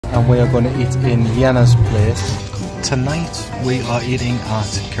and we are going to eat in Yenna's place. Tonight we are eating at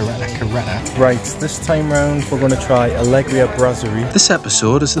Caretta Caretta. Right, this time round we're going to try Alegria Brasserie. This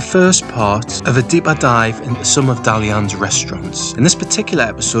episode is the first part of a deeper dive into some of Dalyan's restaurants. In this particular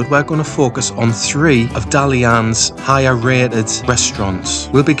episode we're going to focus on 3 of Dalyan's higher rated restaurants.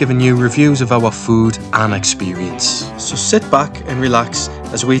 We'll be giving you reviews of our food and experience. So sit back and relax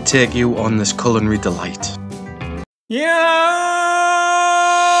as we take you on this culinary delight. Yeah!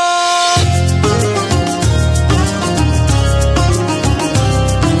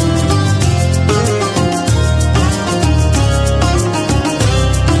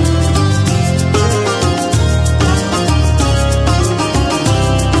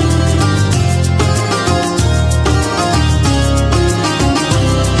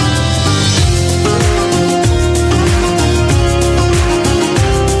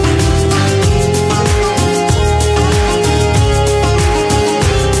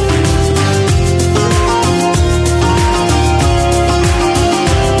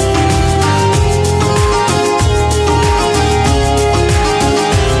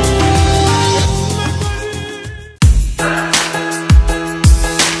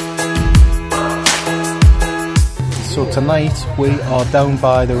 So tonight we are down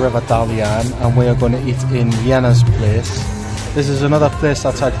by the River Dalyan and we are going to eat in Yenna's place. This is another place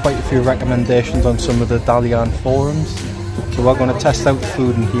that's had quite a few recommendations on some of the Dalyan forums. So we're going to test out the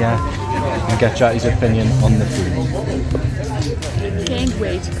food in here and get Jacky's opinion on the food. Can't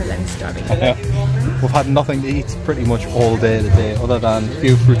wait because I'm starving. We've had nothing to eat pretty much all day today other than a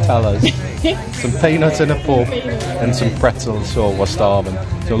few frutellas, some peanuts in a poke and some pretzels, so we're starving.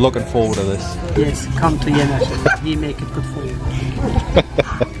 So looking forward to this. Yes, come to Yenna's. We make it good for you.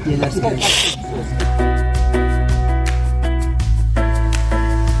 Yenna's good.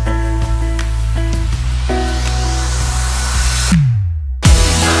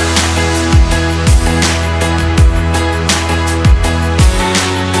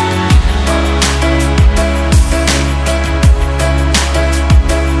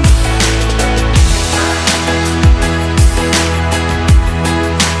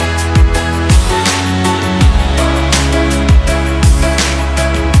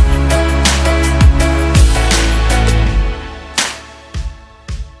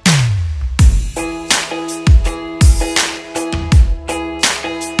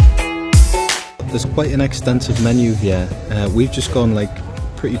 There's quite an extensive menu here. We've just gone like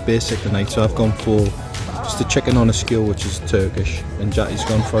pretty basic tonight, so I've gone for just a chicken on a skewer, which is Turkish, and Jacky's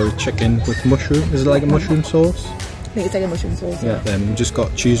gone for a chicken with mushroom. Is it like a mushroom sauce? I think it's like a mushroom sauce. Yeah, then we just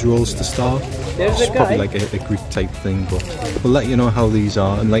got cheese rolls to start. It's probably like a Greek type thing, but we'll let you know how these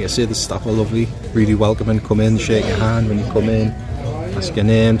are. And like I say, the staff are lovely, really welcoming. Come in, shake your hand when you come in, ask your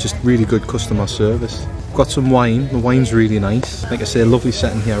name, just really good customer service. Got some wine, the wine's really nice. Like I say, lovely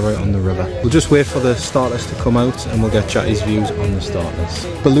setting here right on the river. We'll just wait for the starters to come out and we'll get Jacky's views on the starters.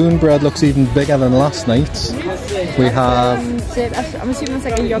 Balloon bread looks even bigger than last night's. We have... I'm assuming it's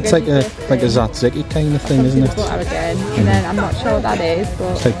like a yogurt. It's like a tzatziki kind of thing, isn't it? Again. And then I'm not sure what that is,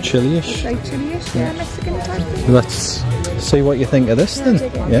 but... It's like chili-ish. It's like chili-ish, yeah, Mexican type thing. Let's see what you think of this then.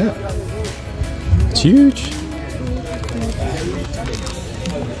 Yeah. It's huge.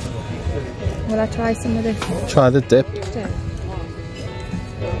 Will I try some of this? Try the dip.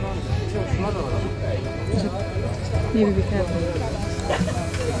 Maybe be careful.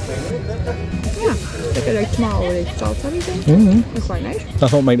 Yeah, like a like tomato with salsa thing. That's quite nice. I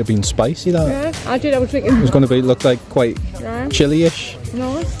thought it might have been spicy, that. Yeah, I did. I was thinking it was going to be look like quite chili-ish.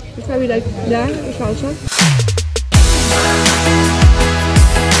 No, it's probably like with salsa.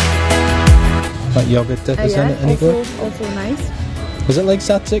 That yogurt dip, is it any good? Also nice. Is it like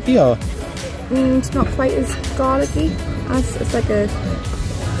tzatziki or? It's not quite as garlicky as it's like a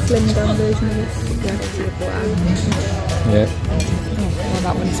slimmed down version of it. Yeah. Oh, well,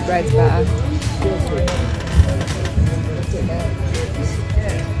 that one spreads better.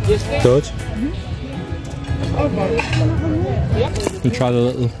 Good. You try the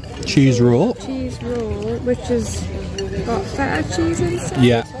little cheese roll. Cheese roll, which has got feta cheese inside.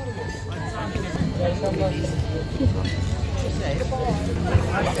 Yeah.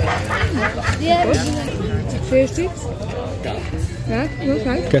 Tasty. Yeah,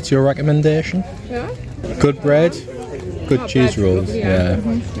 okay. Gets your recommendation. Yeah. Good bread, good cheese rolls. Lovely, yeah.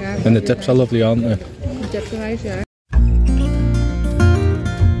 Yeah. And the dips are lovely, aren't they? The dips are nice, yeah.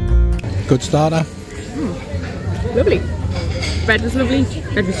 Good starter. Lovely. Bread was lovely.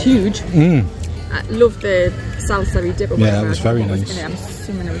 Bread was huge. I love the salsa dip. Yeah, it was very nice. I'm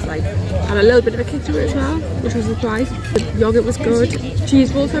assuming it was like had a little bit of a kick to it as well, which was a surprise. The yogurt was good.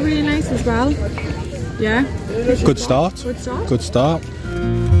 Cheese rolls were really nice as well. Yeah. Good start. Good start. Good start.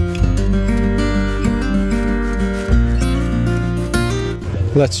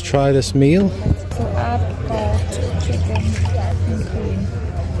 Let's try this meal. So I've got chicken and cream.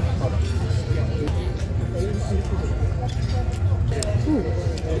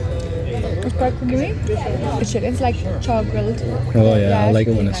 It's quite creamy. The chicken's like char grilled. Oh yeah, I like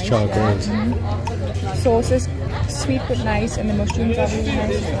it it's when really it's char grilled. Yeah. Sauce is sweet but nice, and the mushrooms are really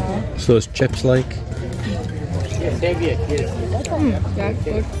nice as well. So it's chips like? Yeah,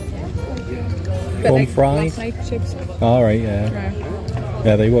 good. Home fried? Last night chips. Alright, yeah.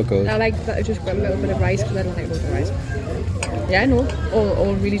 Yeah, they were good. I like that I just got a little bit of rice because I don't like loads of rice. Yeah, no,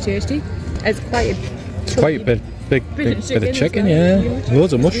 all really tasty. It's quite a big bit of chicken, well. yeah. Huge.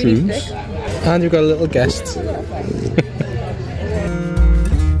 Loads of It's really mushrooms. thick. And you've got a little guest.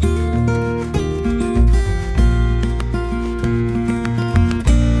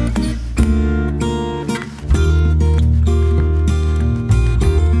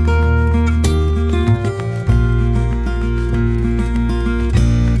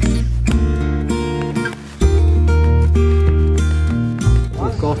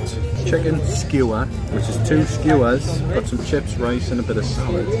 Chicken skewer, which is 2 skewers, got some chips, rice and a bit of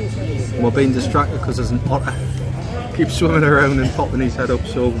salad. And we're being distracted because there's an otter keeps swimming around and popping his head up,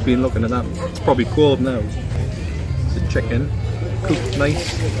 so we've been looking at that. It's probably cold now. It's a chicken, cooked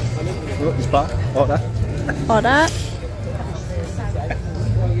nice. Look, he's back, otter. Otter.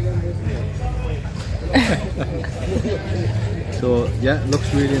 So yeah, it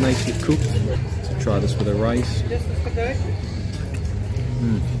looks really nicely cooked. So try this with the rice.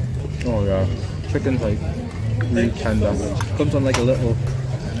 Oh yeah, chicken's like really tender. Comes on like a little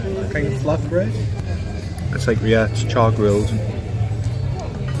kind of flat bread. It's like, yeah, it's char grilled.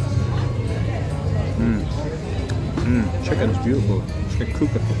 Chicken's beautiful. It's like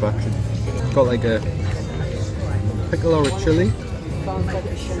cooked at perfection. It's got like a pickle or a chili.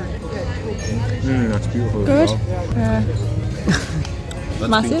 That's beautiful. Good. As well. That's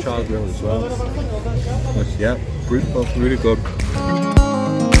Massive. been char grilled as well. But yeah, beautiful, really good.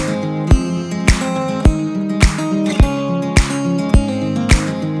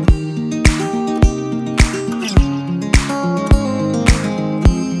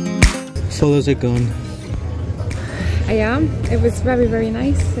 Full as it gone. I am. It was very, very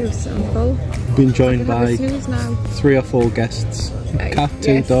nice. It was full. Been joined I by can have a snooze now. 3 or 4 guests. Cat,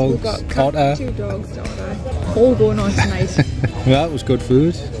 2 Yes, dogs, we've got cat, otter. 2 dogs, otter. All going on tonight. That was good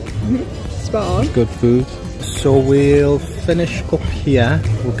food. Spot on. Good food. So we'll finish up here.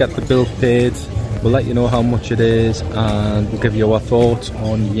 We'll get the bill paid. We'll let you know how much it is, and we'll give you our thoughts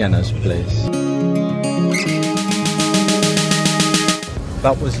on Yenna's place.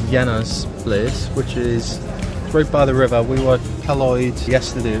 That was Yenna's place, which is right by the river. We were at Helloyd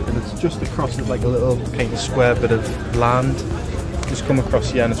yesterday, and it's just across like a little kind of square bit of land. Just come across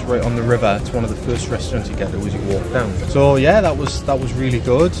here, and it's right on the river. It's one of the first restaurants you get to as you walk down. So yeah, that was really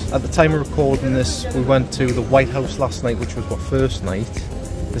good. At the time of recording this, we went to the White House last night, which was our first night.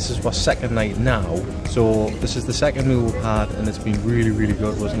 This is our second night now. So this is the second meal we've had, and it's been really, really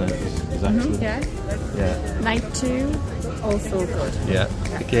good, wasn't it? It was excellent. Yeah. Yeah. Night 2, also good. Yeah.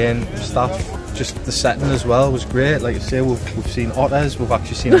 Again, staff, just the setting as well was great. Like I say, we've seen otters. We've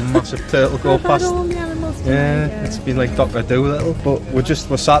actually seen a massive turtle go past. All the animals tonight, Yeah, it's been like Dr. Dolittle. But we're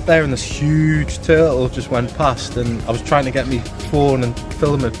sat there, and this huge turtle just went past, and I was trying to get my phone and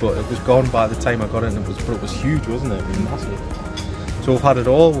film it, but it was gone by the time I got it. And it was huge, wasn't it? It was massive. So we've had it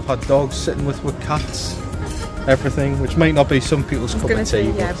all. We've had dogs sitting with cats, everything, which might not be some people's cup of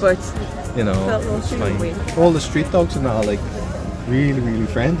tea. Yeah, but you know, it's fine. All the street dogs and that are like really, really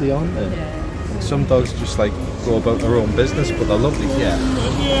friendly, aren't they? Yeah. And some dogs just like go about their own business, but they're lovely. Yeah.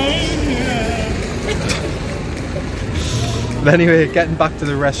 But anyway, getting back to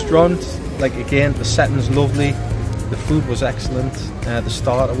the restaurant, like again, the setting's lovely, the food was excellent, the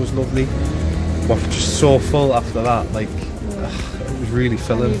starter was lovely. We're just so full after that, like it was really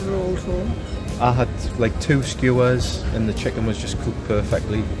filling. I had like 2 skewers, and the chicken was just cooked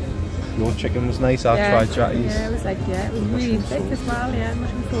perfectly. Your chicken was nice. I tried Jatty's. Yeah, it was like, yeah, it was really thick as well. Yeah,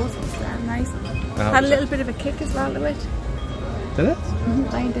 mushroom sauce was nice. Had a little bit of a kick as well to it. Did it?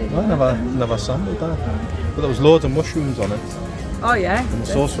 I did. I never sampled that. But there was loads of mushrooms on it. Oh yeah, and the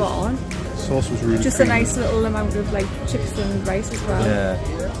sauce was really just creamy. A nice little amount of like chips and rice as well. Yeah,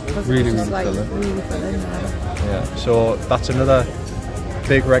 really filling. Really filling. Yeah, so that's another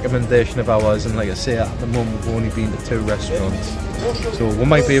big recommendation of ours, and like I say, at the moment we've only been to 2 restaurants, so we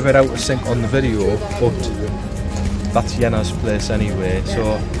might be a bit out of sync on the video, but that's Yenna's place anyway.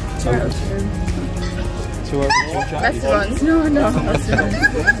 So 2 out of 2 restaurants? No.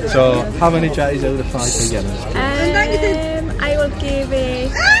 So how many Jatties out of 5 for Yenna's? I will give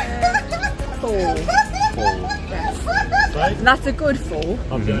it 4. 4. Yes. That's a good 4.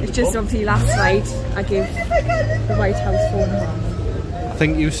 It's just obviously last night I gave the White House 4.5. I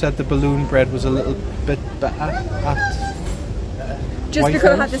think you said the balloon bread was a little bit better at just White because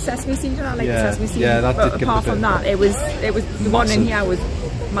House? I had the sesame seed and I like Yeah. the sesame seed. Yeah, that but did give apart it a from bit. that, it was the one in here was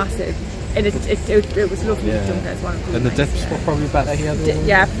massive. And it was lovely Yeah. to as well. And the dips were probably better here.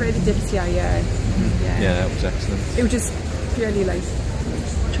 Yeah, I prefer the dips here, yeah. Yeah, it was excellent. It was just purely like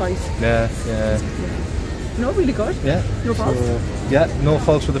choice. Yeah. No, really good. Yeah. No faults. Yeah, no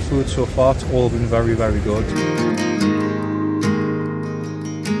faults with the food so far. It's all been very, very good.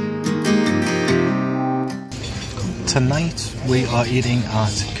 Tonight we are eating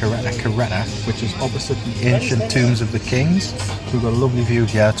at Caretta Caretta, which is opposite the ancient tombs of the kings. We've got a lovely view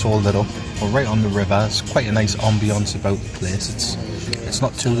here, it's all lit up. We're right on the river. There's quite a nice ambience about the place. It's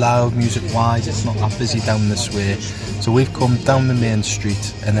not too loud music wise, it's not that busy down this way. So we've come down the main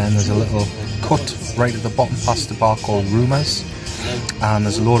street and then there's a little cut right at the bottom past the bar called Rumours. And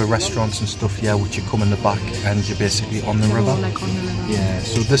there's a load of restaurants and stuff here which you come in the back and you're basically on the river. Like on the river. Yeah,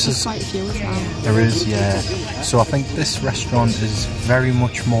 so this is quite a few as well. there is, yeah. So I think this restaurant is very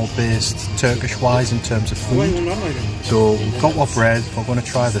much more based Turkish wise in terms of food. So we've got our bread, we're going to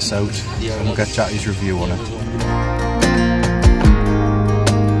try this out and we'll get Jatty's review on it.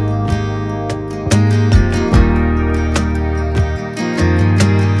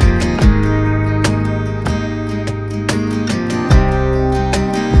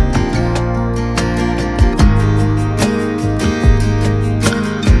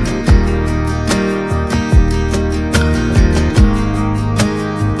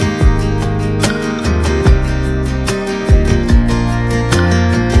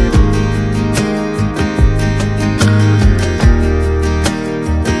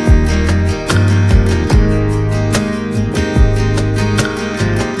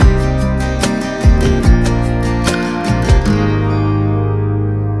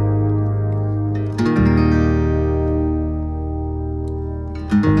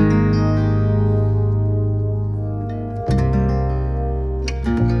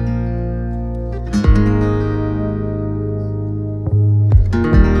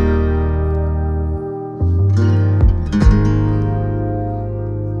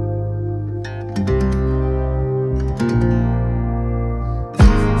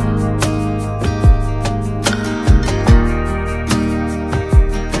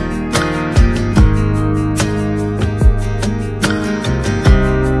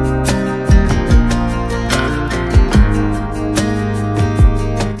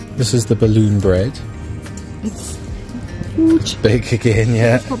 This is the balloon bread. It's huge. Big again,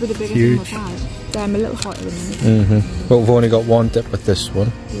 yeah. It's probably the biggest Huge. one I've had. I'm a little hot at the minute. But we've only got one dip with this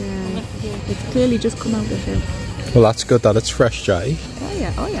one. Yeah. It's clearly just come out of it. Well, that's good that it's fresh, Jatty. Oh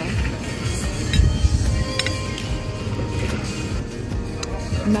yeah, oh yeah.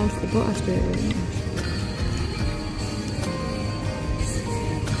 Melts the butter straight away.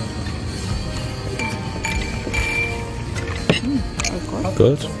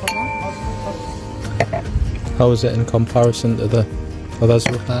 Good. How is it in comparison to the others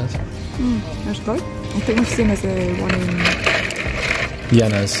we've had? That's good. I think we've seen as the one in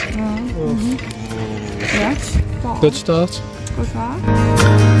Yena's. Yes. Good start. Good start.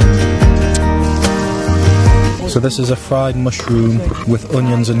 So this is a fried mushroom with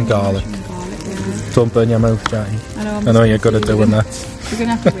onions and garlic. Don't burn your mouth, Jatty. I know you're good at doing that. We're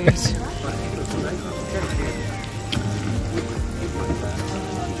gonna have to wait.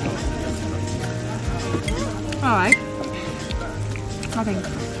 Alright. I think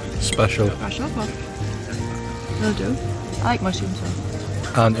Special. special, but will do. I like mushrooms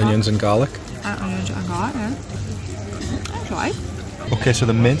though. And onions and garlic. And onions and garlic, yeah. That's right. Okay, so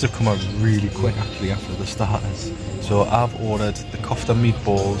the mains have come out really quick actually after the starters. So I've ordered the Kofte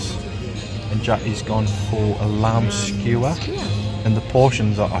Meatballs and Jatty's gone for a lamb skewer. And the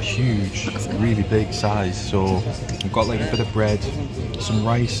portions are huge, really big size. So I've got like a bit of bread, some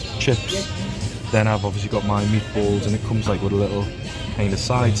rice, chips. Then I've obviously got my meatballs and it comes like with a little kind of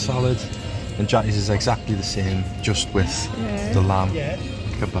side salad. And Jatty's is exactly the same, just with the lamb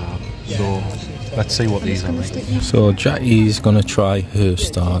kebab. So let's see what these are like. So Jatty's gonna try her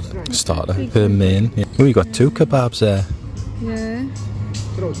starter, her main. Oh, you got 2 kebabs there. Yeah.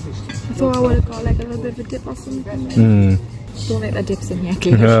 I thought I would have got like a little bit of a dip or something. Don't like the dips in here,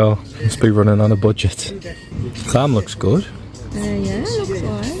 clearly. No, must be running on a budget. Lamb looks good. Yeah, it looks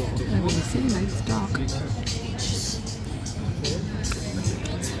alright. I really see like it's dark.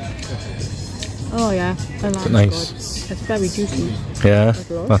 Oh yeah, I like it. Nice. Good. It's very juicy. Yeah,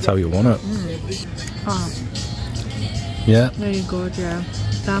 that's how you want it. Oh, Yeah. very good, yeah.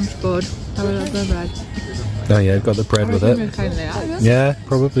 Lamb's good. Have a little bit of bread. Oh yeah, got the bread with it. Yeah,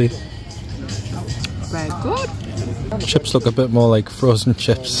 probably. Very good. Chips look a bit more like frozen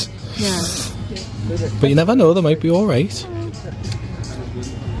chips. Yeah. But you never know, they might be alright.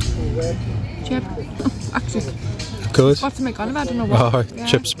 Chip. Actually. Good. What's to make on about? I don't know what. Oh, yeah.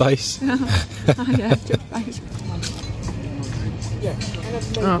 Chip spice. Yeah, chip spice.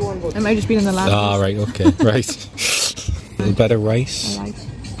 Oh, it might just be in the last. Ah, right, okay, right. A better rice. I like.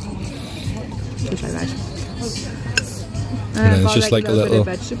 Just like rice. And then it's just like a little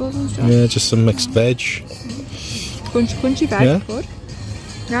bit of vegetables and stuff. Yeah, just some mixed veg. Crunchy veg, yeah. Good.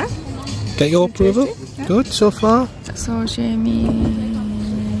 Yeah. Get your approval? Yeah. Good so far. So Jamie's.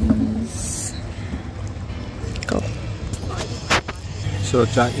 Go. So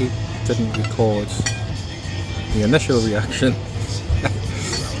Jackie didn't record the initial reaction.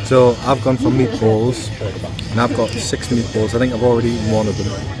 So I've gone for meatballs, and I've got 6 meatballs. I think I've already eaten one of them.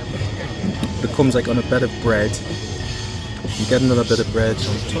 It comes like on a bed of bread. You get another bit of bread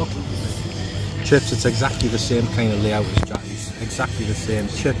on top. Chips, it's exactly the same kind of layout as Jackie's. Exactly the same.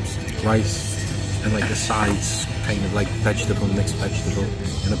 Chips, rice, and like the sides, kind of like vegetable, mixed vegetable,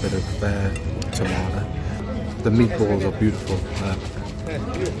 and a bit of tomato. The meatballs are beautiful.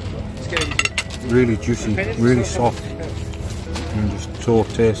 Really juicy, really soft, and just so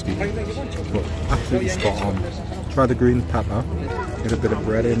tasty. But absolutely spot on. Try the green pepper. Get a bit of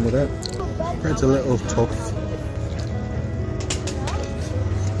bread in with it. Bread's a little tough.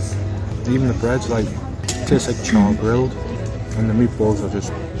 Even the bread's like, tastes like char grilled, and the meatballs are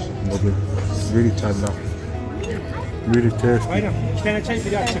just lovely. Really tender. Really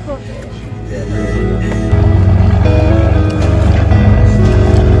tasty.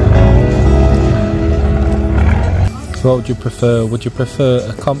 So what would you prefer? Would you prefer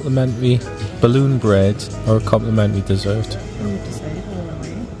a complimentary balloon bread or a complimentary dessert?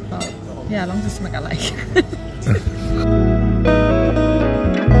 Yeah, as long as it's something I like.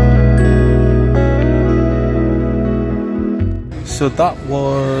 So that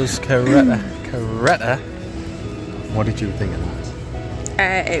was Caretta. What did you think of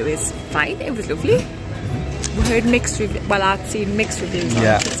that? It was fine. It was lovely. We heard mixed reviews. Well, I'd seen mixed reviews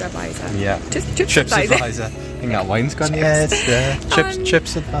on Chips Advisor. Yeah. Chips Advisor. I think that wine's gone. Yeah, it's there.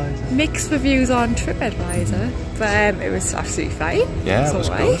 Chips Advisor. Mixed reviews on TripAdvisor, but it was absolutely fine. Yeah, it was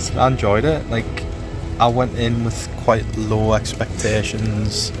good. I enjoyed it. Like, I went in with quite low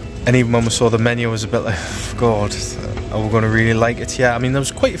expectations, and even when we saw the menu, I was a bit like, oh, God, are we going to really like it? Yeah, I mean, there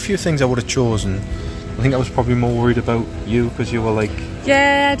was quite a few things I would have chosen. I think I was probably more worried about you because you were like...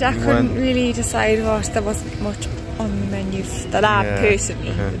 Yeah, I couldn't really decide what. There wasn't much on the menu that I personally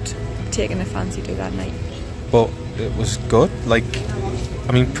would have taken a fancy to that night. But it was good. Like,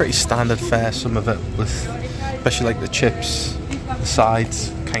 I mean, pretty standard fare, some of it, with especially like the chips, the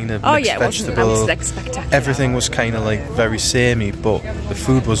sides, kind of mixed vegetable. Like spectacular. Everything was kind of like very samey, but the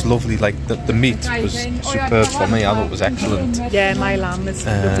food was lovely. Like the meat was superb for me. I thought it was excellent. Yeah, my lamb was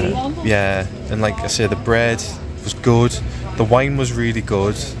lovely. Yeah, and like I say, the bread was good. The wine was really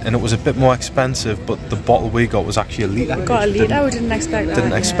good, and it was a bit more expensive, but the bottle we got was actually a litre. Got a litre? I didn't expect that.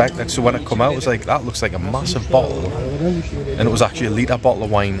 Didn't expect that. So when it come out, it was like, that looks like a massive bottle, and it was actually a litre bottle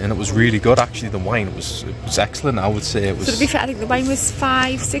of wine, and it was really good. Actually, the wine it was excellent. I would say it was. So to be fair, I think the wine was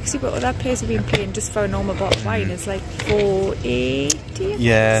 $5.60, but that place we've been paying just for a normal bottle of wine is like $4.80.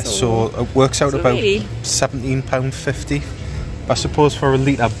 Yeah, so it works out about £17.50. I suppose for a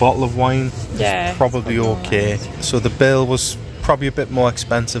litre bottle of wine, it's probably okay. So the bill was probably a bit more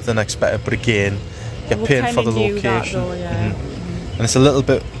expensive than expected, but again, you're paying for the location. Though, and it's a little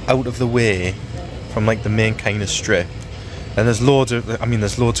bit out of the way from like the main kind of strip. And there's loads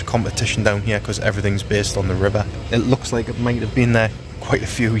of competition down here because everything's based on the river. It looks like it might have been there quite a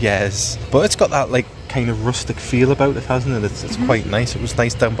few years, but it's got that like kind of rustic feel about it, hasn't it? It's quite nice. It was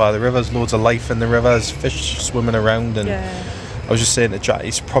nice down by the river. There's loads of life in the river. There's fish swimming around, and I was just saying to Jack,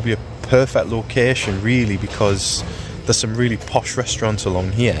 it's probably a perfect location really, because there's some really posh restaurants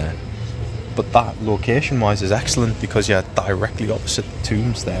along here, but that location wise is excellent because you're directly opposite the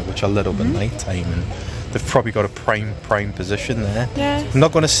tombs there, which are lit up at night time, and they've probably got a prime position there. I'm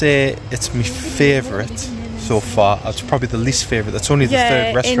not going to say it's my favourite so far. It's probably the least favourite. That's only the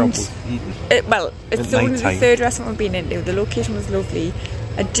third restaurant we've eaten. It's only the third restaurant we've been into. The location was lovely.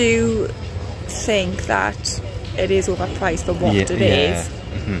 I do think that it is overpriced for what it is,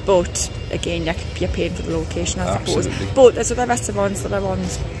 but again, you're paying for the location, I suppose. But there's other restaurants that are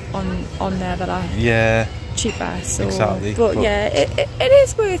on there that are cheaper. So, but yeah, it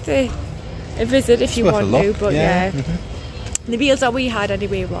is worth a visit if you want to. But the meals that we had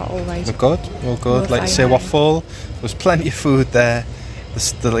anyway were all right. We're good. Like I say, we're full. There was plenty of food there.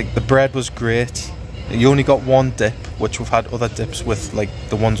 The bread was great. You only got one dip, which we've had other dips with, like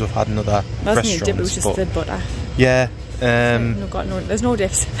the ones we've had in other restaurants. Dip, it was just the butter. Yeah. There's no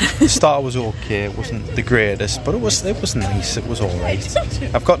dips. The starter was okay. It wasn't the greatest, but it was nice. It was all right.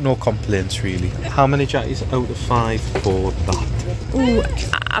 I've got no complaints really. How many Jackies out of 5 for that? Ooh,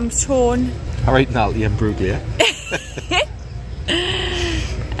 I'm torn. All right, Natalie and Bruglia.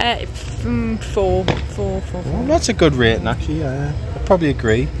 4. Well, that's a good rating actually. I probably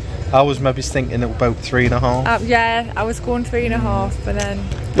agree. I was maybe thinking about 3.5. Yeah, I was going 3.5, but then.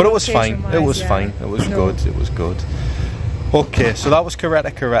 But it was fine. It was fine. It was good. It was good. Okay, so that was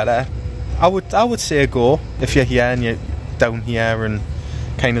Caretta Caretta. I would say a go if you're here and you're down here and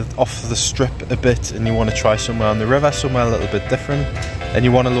kind of off the strip a bit, and you want to try somewhere on the river, somewhere a little bit different, and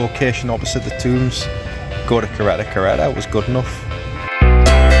you want a location opposite the tombs. Go to Caretta Caretta. It was good enough.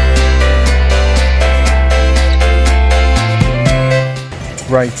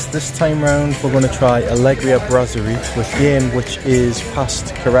 Right, this time round we're going to try Alegria Brasserie with game, which is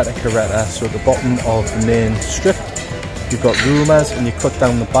past Caretta Caretta, so at the bottom of the main strip. You've got rumours and you cut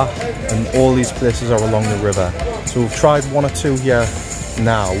down the back, and all these places are along the river. So we've tried 1 or 2 here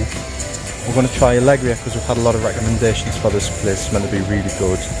now. We're going to try Alegria because we've had a lot of recommendations for this place. It's meant to be really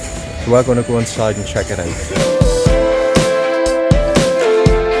good. So we're going to go inside and check it out.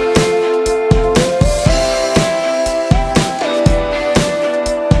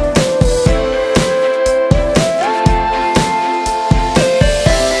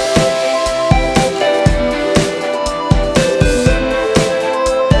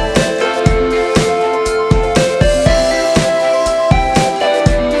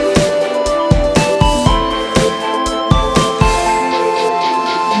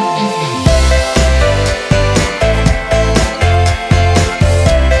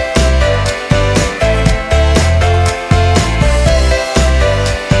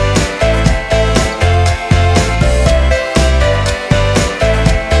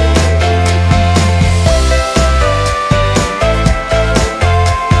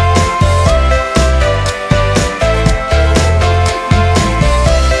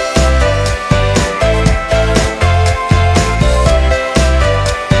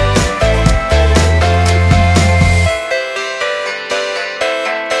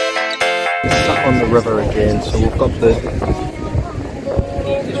 On the river again, so we've got the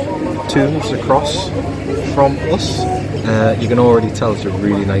tombs across from us. You can already tell it's a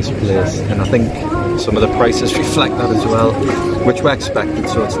really nice place, and I think some of the prices reflect that as well, which we expected,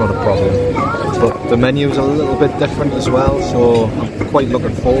 so it's not a problem. But the menu is a little bit different as well, so I'm quite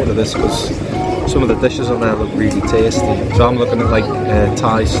looking forward to this because some of the dishes on there look really tasty. So I'm looking at like a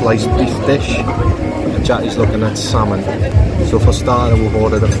Thai sliced beef dish, and Jackie's looking at salmon. So for starter we've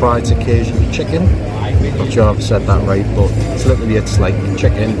ordered a fried Circassian chicken. Not sure I've said that right, but it's like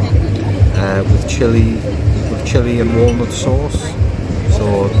chicken with chili and walnut sauce.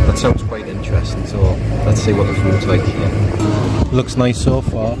 So that sounds quite interesting. So let's see what the food's like here. Looks nice so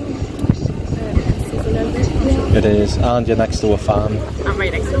far. It is, and you're next to a fan. I'm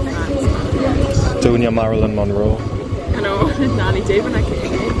right next to a fan. Doing your Marilyn Monroe. I know, nearly did when I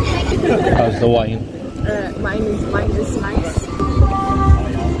came in. How's the wine? Mine is nice.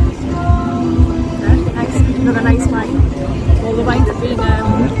 Another nice wine. All the wines have been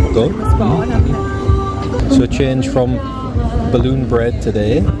good. Spot on, haven't they? So a change from balloon bread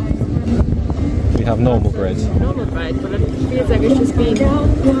today. We have normal bread. Normal bread, but it feels like it's just been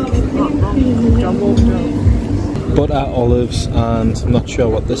butter, olives, and I'm not sure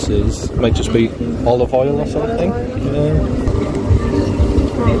what this is. It might just be olive oil or something.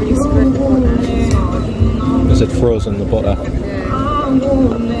 Is it frozen, the butter?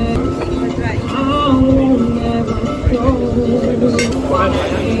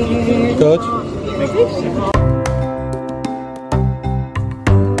 Good.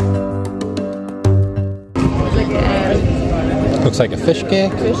 Looks like a fish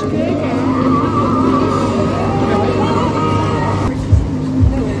cake. Fish cake.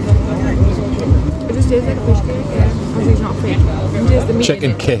 It just tastes like a fish cake. Obviously it's not fake.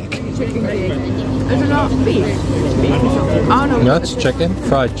 Chicken cake. Chicken cake. Is it not beef? Beef or something? Oh no. No, it's chicken.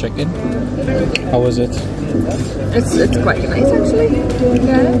 Fried chicken. How is it? It's quite nice actually.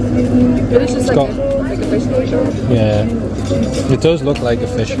 Yeah. But it's just like a fish cake. Yeah. It does look like a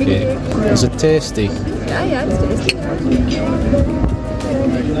fish cake. Is it tasty? Yeah, it's tasty.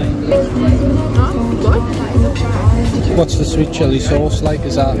 Good. What's the sweet chili sauce like?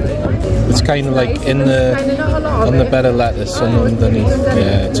 Is that? It's kind of like in the on the bed of lettuce and underneath.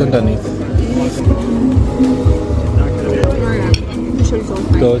 Yeah, it's underneath.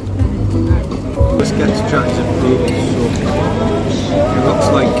 Good. This gets Jack's improved, so it looks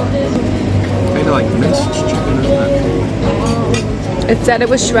like kind of of like minced chicken, isn't it? It said it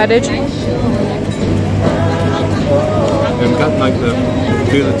was shredded. And got like the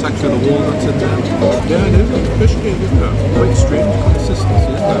feel the texture of the walnuts in there. Yeah, it is fish cake, isn't it? Quite strange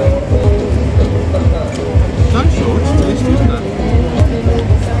consistency, isn't it? Nice though, it's tasty, isn't it?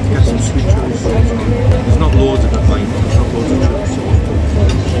 Get some sweet chili sauce on. There's not loads of it, like there's not loads of chili sauce.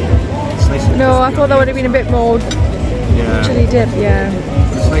 It's nice and no, I thought that would have been a bit more chili dip, yeah.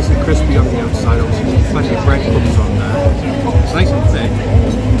 It's nice and crispy on the outside, obviously plenty of breadcrumbs on there. It's nice and thick.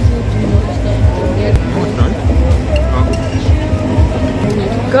 Oh, it's nice.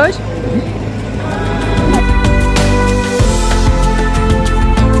 Good?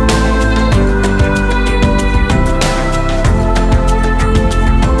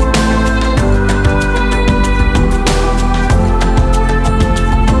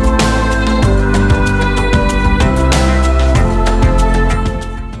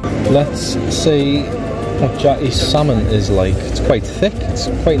 Let's see what Jackie's salmon is like. It's quite thick, it's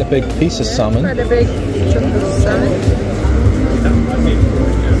quite a big piece of salmon. Quite a big chunk of salmon.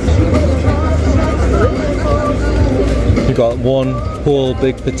 You've got one whole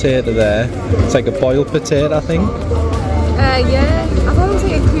big potato there. It's like a boiled potato, I think. Yeah, I thought it was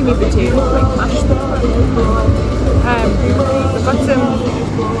like a creamy potato, like mashed potato. We've got some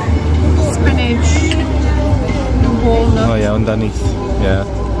spinach and walnuts. Oh yeah, underneath. Yeah.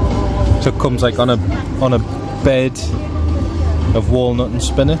 So it comes like on a bed of walnut and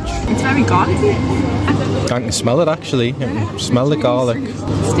spinach. It's very garlicky. I can smell it actually. I can smell the garlic.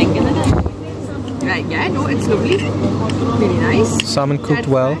 Stinking in it. Right, yeah, no, it's lovely. Really nice. Salmon cooked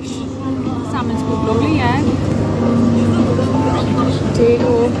well. Fresh. Salmon's cooked lovely, yeah.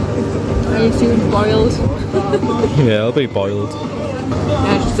 Potato. I assume boiled. Yeah, it'll be boiled.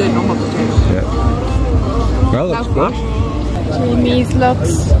 Yeah, just a normal potato. Yeah. Well, that's good. Jamie's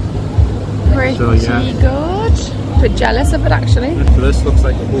looks pretty good. Bit jealous of it actually. So this looks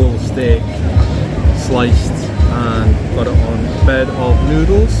like a whole steak, sliced and got it on a bed of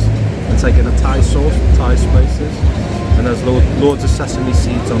noodles. It's like in a Thai sauce with Thai spices, and there's loads of sesame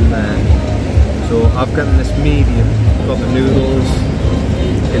seeds on there. So I've gotten this medium, got the noodles,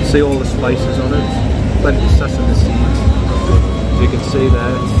 you can see all the spices on it, plenty of sesame seeds. So you can see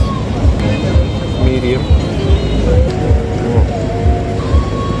there, it's medium.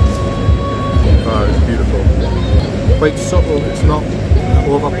 Oh, it's beautiful. Quite subtle, it's not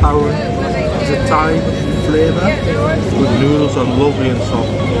overpowering. It's a Thai flavour. The noodles are lovely and soft.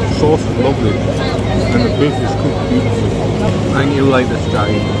 The sauce is lovely. And the beef is cooked beautifully. I think you'll like this,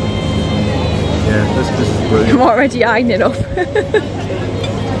 Jackie. Yeah, this is brilliant. I'm already eyeing it up.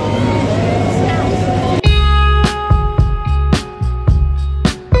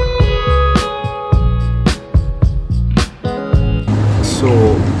 So,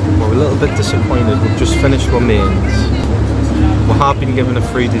 we're a little bit disappointed. We've just finished our mains. We have been given a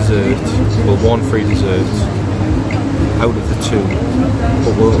free dessert, well, one free dessert out of the two.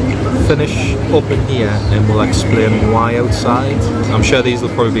 But we'll finish up in here and we'll explain why outside. I'm sure these will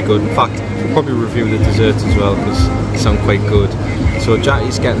probably be good. In fact, we'll probably review the desserts as well because they sound quite good. So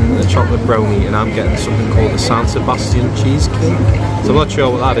Jackie's getting the chocolate brownie and I'm getting something called the San Sebastian cheesecake. So I'm not sure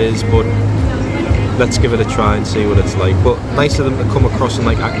what that is, but let's give it a try and see what it's like. But nice of them to come across and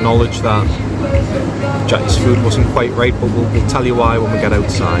like acknowledge that Jackie's food wasn't quite right, but we'll tell you why when we get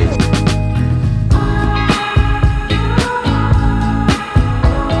outside.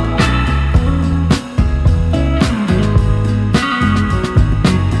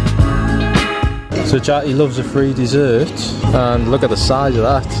 So Jackie loves a free dessert, and look at the size of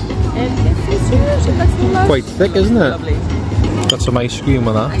that. Quite thick, isn't it? Lovely. Got some ice cream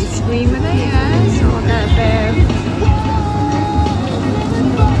with that. Ice cream with it, yeah. So we'll get a bit.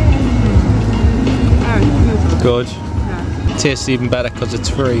 Good. Yeah. Tastes even better because it's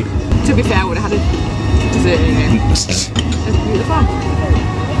free. To be fair, I would have had a dessert in it. It's beautiful.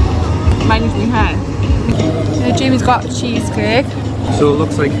 Reminds me here. Jamie's got cheesecake. So it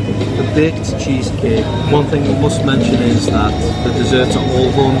looks like the baked cheesecake. One thing we must mention is that the desserts are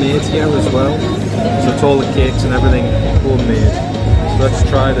all homemade here as well. So it's all the cakes and everything homemade. So let's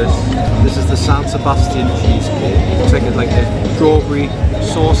try this. This is the San Sebastian cheesecake. Looks like it's like a strawberry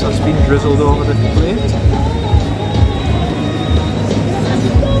sauce that's been drizzled over the plate.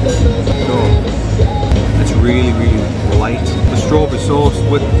 So it's really, really light. The strawberry sauce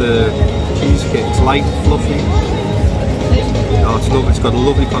with the cheesecake, it's light, fluffy. Oh, it's lovely. It's got a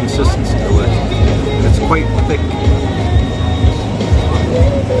lovely consistency to it. And it's quite thick.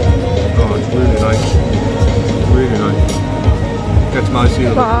 Oh, it's really nice. Really nice. Gets my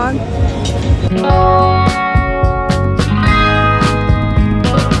seal.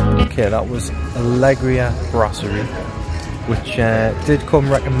 Okay, that was Alegria Brasserie, which did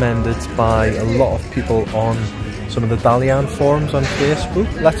come recommended by a lot of people on some of the Dalyan forums on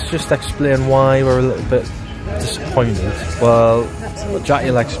Facebook. Let's just explain why we're a little bit disappointed. Well,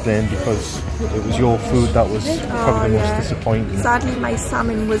 Jackie will explain, because it was your food that was probably the most disappointing. Sadly, my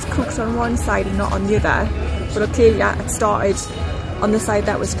salmon was cooked on one side and not on the other, but clearly it started on the side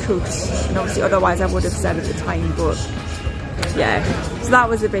that was cooked, and obviously otherwise I would have said at the time, but yeah, so that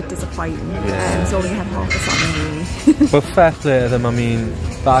was a bit disappointing. Yeah. So we had half the salmon really. But fair play to them. I mean,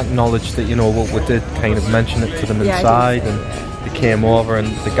 they acknowledged that, you know, we did kind of mention it to them inside, and they came over, and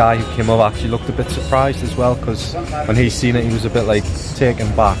the guy who came over actually looked a bit surprised as well, because when he seen it he was a bit like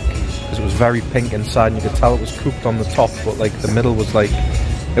taken back, because it was very pink inside and you could tell it was cooked on the top, but like the middle was like,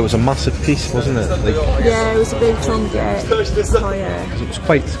 it was a massive piece, wasn't it? Like, yeah, it was a big chunk, yeah. Oh yeah. It was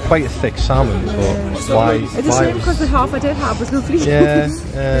quite a thick salmon, but why? It's a shame, because the half I did have was lovely. Yeah, it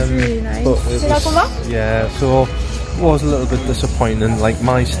was really nice. But it was, yeah, so it was a little bit disappointing. Like,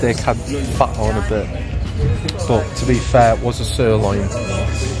 my steak had fat on a bit, but to be fair, it was a sirloin.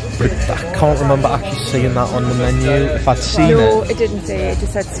 But I can't remember actually seeing that on the menu. If I'd seen it... No, it didn't say it,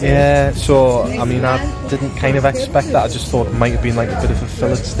 just said steak. Yeah, so, I mean, I didn't kind of expect that. I just thought it might have been like a bit of a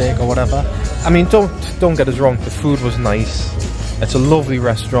fillet steak or whatever. I mean, don't get us wrong, the food was nice. It's a lovely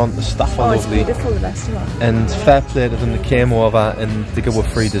restaurant, the staff are lovely. It's a beautiful restaurant. And fair play to them, they came over and they gave a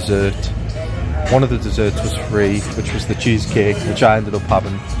free dessert. One of the desserts was free, which was the cheesecake, which I ended up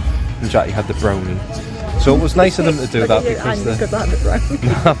having, and Jackie had the brownie. So it was nice of them to do that, because I had the brownie.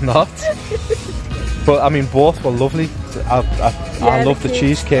 No, I'm not. But I mean, both were lovely. I loved the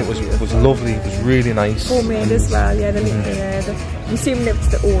cheesecake. Was lovely. It was really nice. Homemade as well. Yeah, I'm assuming it was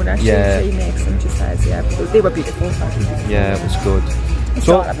the owner. She makes them. She says, yeah, but they were beautiful. Yeah, it was good. The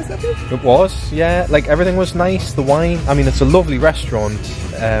startup was lovely. It was, yeah. Like, everything was nice. The wine. I mean, it's a lovely restaurant.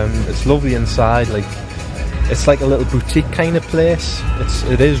 It's lovely inside. Like, it's like a little boutique kind of place.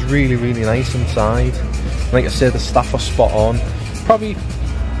 It is really, really nice inside. Like I said, the staff are spot on. Probably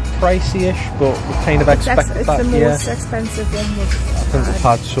pricey-ish, but we kind of expected that. It's the most expensive one we've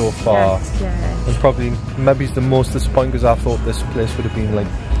had so far. Yeah. And probably, maybe it's the most disappointing, because I thought this place would have been like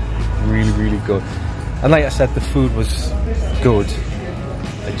really, really good. And like I said, the food was good.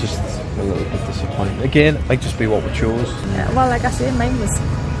 It just a little bit disappointing. Again, it might just be what we chose. Yeah, well, like I said, mine was,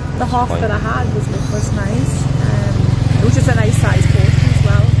 the half that I had was nice. It was just a nice size portion as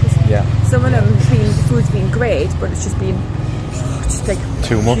well. Yeah. Some of them, the food's been great, but it's just been like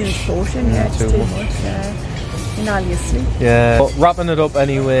too much. Huge portion. Yeah, it's too much. Yeah. You're nearly asleep. Yeah. But wrapping it up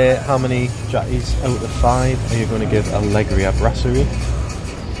anyway, how many Jackies out of 5 are you going to give Alegria Brasserie?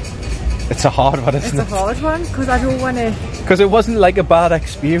 It's a hard one, isn't it? It's a hard one, because I don't want to... Because it wasn't like a bad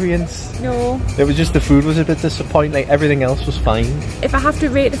experience. No. It was just the food was a bit disappointing, like everything else was fine. If I have to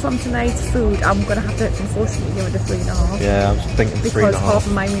rate it from tonight's food, I'm going to have to unfortunately give it a 3.5. Yeah, I was thinking 3.5. Because half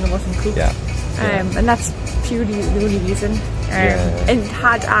of my meal wasn't cooked. Yeah. And that's purely the only reason. And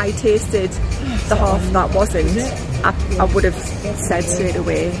had I tasted the half that wasn't, I would have said straight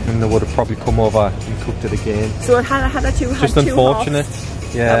away. And they would have probably come over and cooked it again. So had I just unfortunate.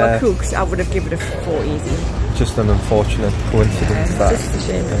 Yeah. That were cooked, I would have given it a 4 easy. Just an unfortunate coincidence. It's just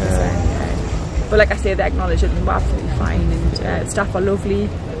a shame. But like I say, they acknowledge it and we're absolutely fine, and staff are lovely.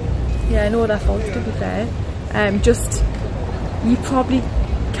 Yeah, no other faults, to be fair. Just, you probably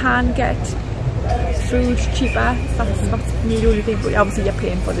can get food cheaper. That's the only thing, but obviously you're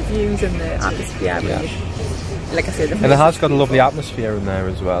paying for the views and the atmosphere. Yeah. Like I said, and it has got a lovely atmosphere in there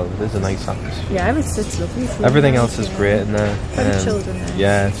as well. It is a nice atmosphere. Yeah, it's lovely. Everything else is great in there. For the children there.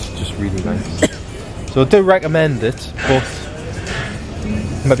 Yeah, it's just really nice. So I do recommend it, but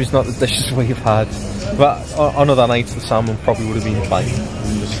maybe it's not the dishes we've had. But on other nights, the salmon probably would have been fine.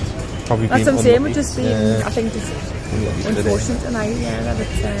 That's what I'm saying. Would just be, I think, just unfortunate tonight. Yeah, that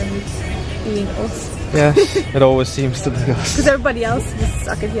it's being us. Yeah, it always seems to be us. Because everybody else,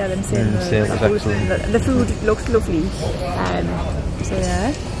 I could hear them saying the food looks lovely. So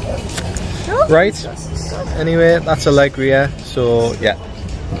yeah. Right. Anyway, that's Alegria. So yeah,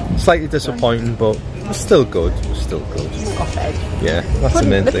 slightly disappointing, but it was still good. It was still good. Yeah, that's the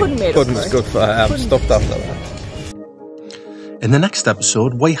main thing. Pudding was good for I'm stuffed after that. In the next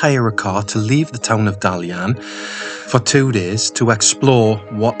episode, we hire a car to leave the town of Dalyan for 2 days to explore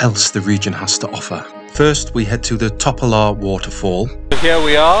what else the region has to offer. First, we head to the Topolar waterfall. Here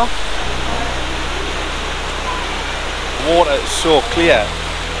we are. Water is so clear.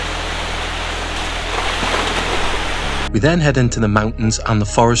 We then head into the mountains and the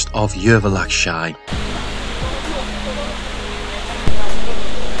forest of River.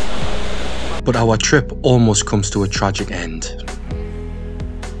 But our trip almost comes to a tragic end.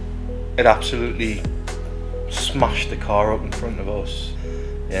 It absolutely smashed the car up in front of us.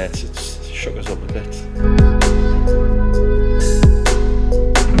 Yeah, it's shook us up a bit.